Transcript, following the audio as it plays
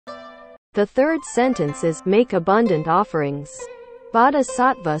The third sentence is, make abundant offerings.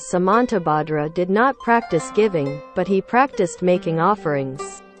 Bodhisattva Samantabhadra did not practice giving, but he practiced making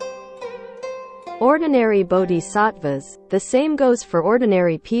offerings. Ordinary bodhisattvas, the same goes for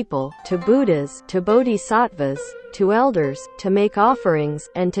ordinary people, to Buddhas, to bodhisattvas, to elders, to make offerings,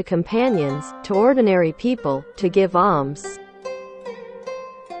 and to companions, to ordinary people, to give alms.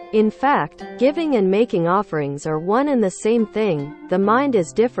 In fact, giving and making offerings are one and the same thing. The mind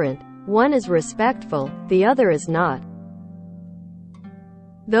is different. One is respectful, the other is not.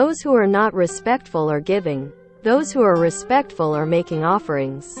 Those who are not respectful are giving. Those who are respectful are making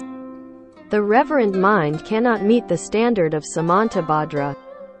offerings. The reverent mind cannot meet the standard of Samantabhadra.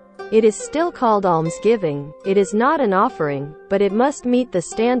 It is still called almsgiving. It is not an offering, but it must meet the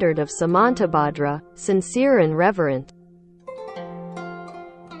standard of Samantabhadra, sincere and reverent.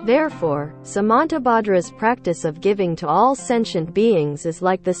 Therefore, Samantabhadra's practice of giving to all sentient beings is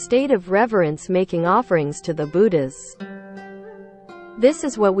like the state of reverence making offerings to the Buddhas. This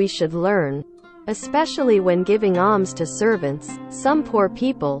is what we should learn. Especially when giving alms to servants, some poor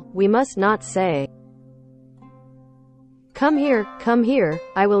people, we must not say, come here,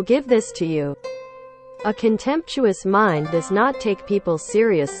 I will give this to you." A contemptuous mind does not take people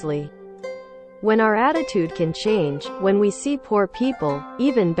seriously. When our attitude can change, when we see poor people,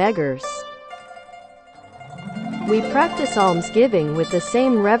 even beggars, we practice almsgiving with the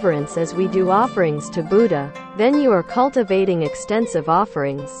same reverence as we do offerings to Buddha, then you are cultivating extensive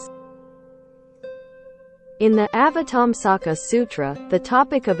offerings. In the Avatamsaka Sutra, the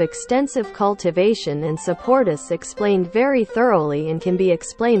topic of extensive cultivation and support is explained very thoroughly and can be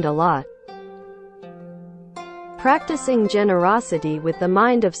explained a lot. Practicing generosity with the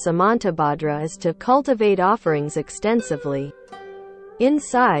mind of Samantabhadra is to cultivate offerings extensively.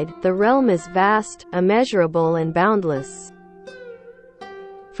 Inside, the realm is vast, immeasurable and boundless.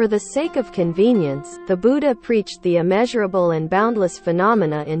 For the sake of convenience, the Buddha preached the immeasurable and boundless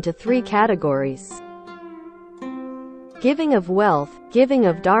phenomena into three categories: giving of wealth, giving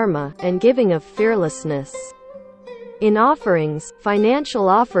of dharma, and giving of fearlessness. In offerings, financial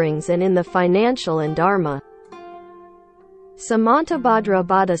offerings, and in the financial and dharma. Samantabhadra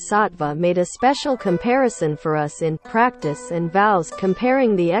Bodhisattva made a special comparison for us in Practice and Vows,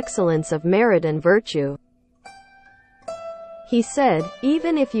 comparing the excellence of merit and virtue. He said,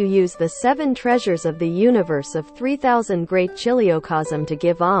 even if you use the 7 treasures of the universe of 3,000 great chiliocosm to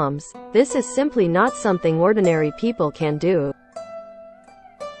give alms, this is simply not something ordinary people can do.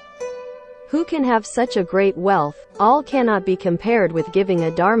 Who can have such a great wealth? All cannot be compared with giving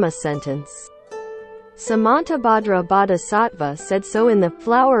a dharma sentence. Samantabhadra Bodhisattva said so in the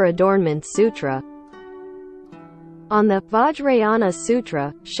Flower Adornment Sutra. On the Vajrayana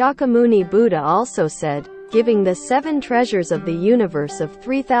Sutra, Shakyamuni Buddha also said, giving the 7 treasures of the universe of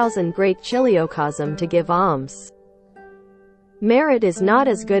 3,000 great chiliocosm to give alms. Merit is not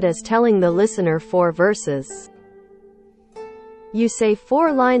as good as telling the listener 4 verses. You say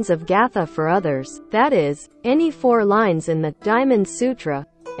 4 lines of Gatha for others, that is, any 4 lines in the Diamond Sutra,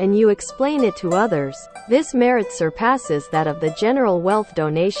 and you explain it to others. This merit surpasses that of the general wealth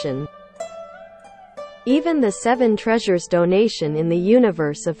donation. Even the 7 treasures donation in the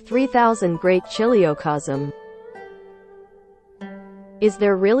universe of 3,000 great chiliocosm. Is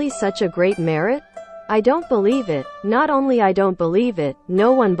there really such a great merit? I don't believe it. Not only I don't believe it,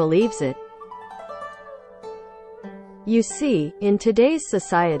 no one believes it. You see, in today's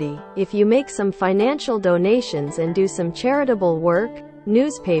society, if you make some financial donations and do some charitable work,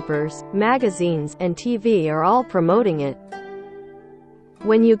 newspapers, magazines, and TV are all promoting it.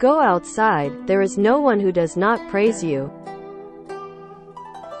 When you go outside, there is no one who does not praise you.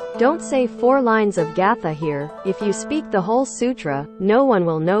 Don't say 4 lines of Gatha here. If you speak the whole sutra, no one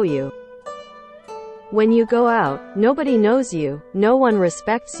will know you. When you go out, nobody knows you, no one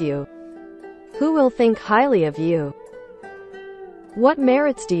respects you. Who will think highly of you? What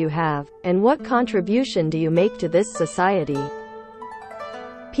merits do you have, and what contribution do you make to this society?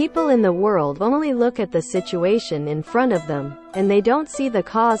 People in the world only look at the situation in front of them, and they don't see the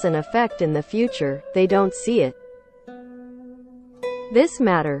cause and effect in the future. They don't see it. This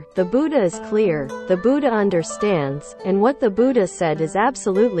matter, the Buddha is clear, the Buddha understands, and what the Buddha said is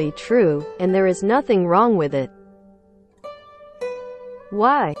absolutely true, and there is nothing wrong with it.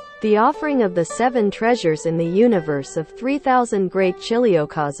 Why? The offering of the 7 treasures in the universe of 3,000 great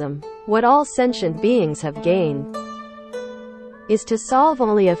chiliocosm, what all sentient beings have gained, is to solve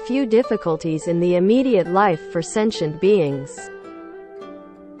only a few difficulties in the immediate life for sentient beings.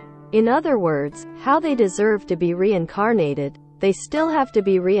 In other words, how they deserve to be reincarnated, they still have to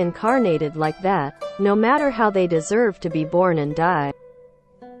be reincarnated like that, no matter how they deserve to be born and die.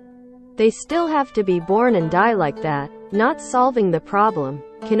 They still have to be born and die like that, not solving the problem.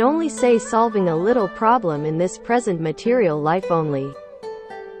 Can only say solving a little problem in this present material life only.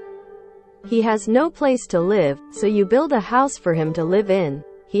 He has no place to live, so you build a house for him to live in.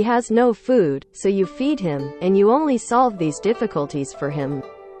 He has no food, so you feed him, and you only solve these difficulties for him.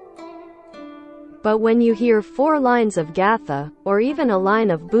 But when you hear 4 lines of Gatha, or even a line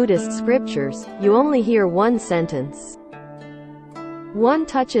of Buddhist scriptures, you only hear one sentence. One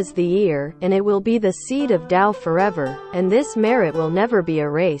touches the ear, and it will be the seed of Tao forever, and this merit will never be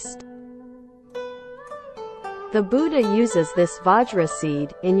erased. The Buddha uses this Vajra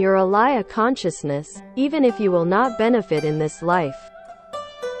seed in your alaya consciousness, even if you will not benefit in this life.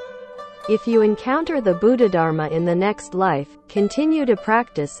 If you encounter the Buddha Dharma in the next life, continue to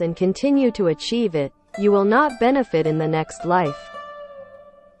practice and continue to achieve it, you will not benefit in the next life.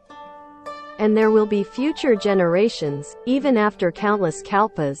 And there will be future generations, even after countless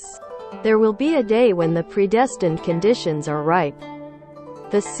kalpas. There will be a day when the predestined conditions are ripe.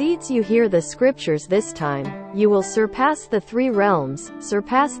 The seeds you hear the scriptures this time, you will surpass the 3 realms,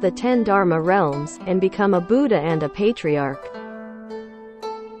 surpass the 10 Dharma realms, and become a Buddha and a patriarch.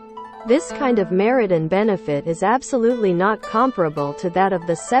 This kind of merit and benefit is absolutely not comparable to that of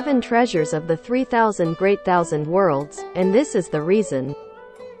the 7 treasures of the 3,000 great thousand worlds, and this is the reason.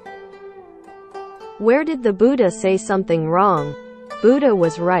 Where did the Buddha say something wrong? Buddha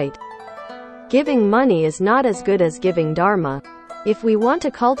was right. Giving money is not as good as giving Dharma. If we want to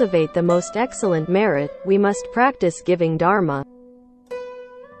cultivate the most excellent merit, we must practice giving Dharma.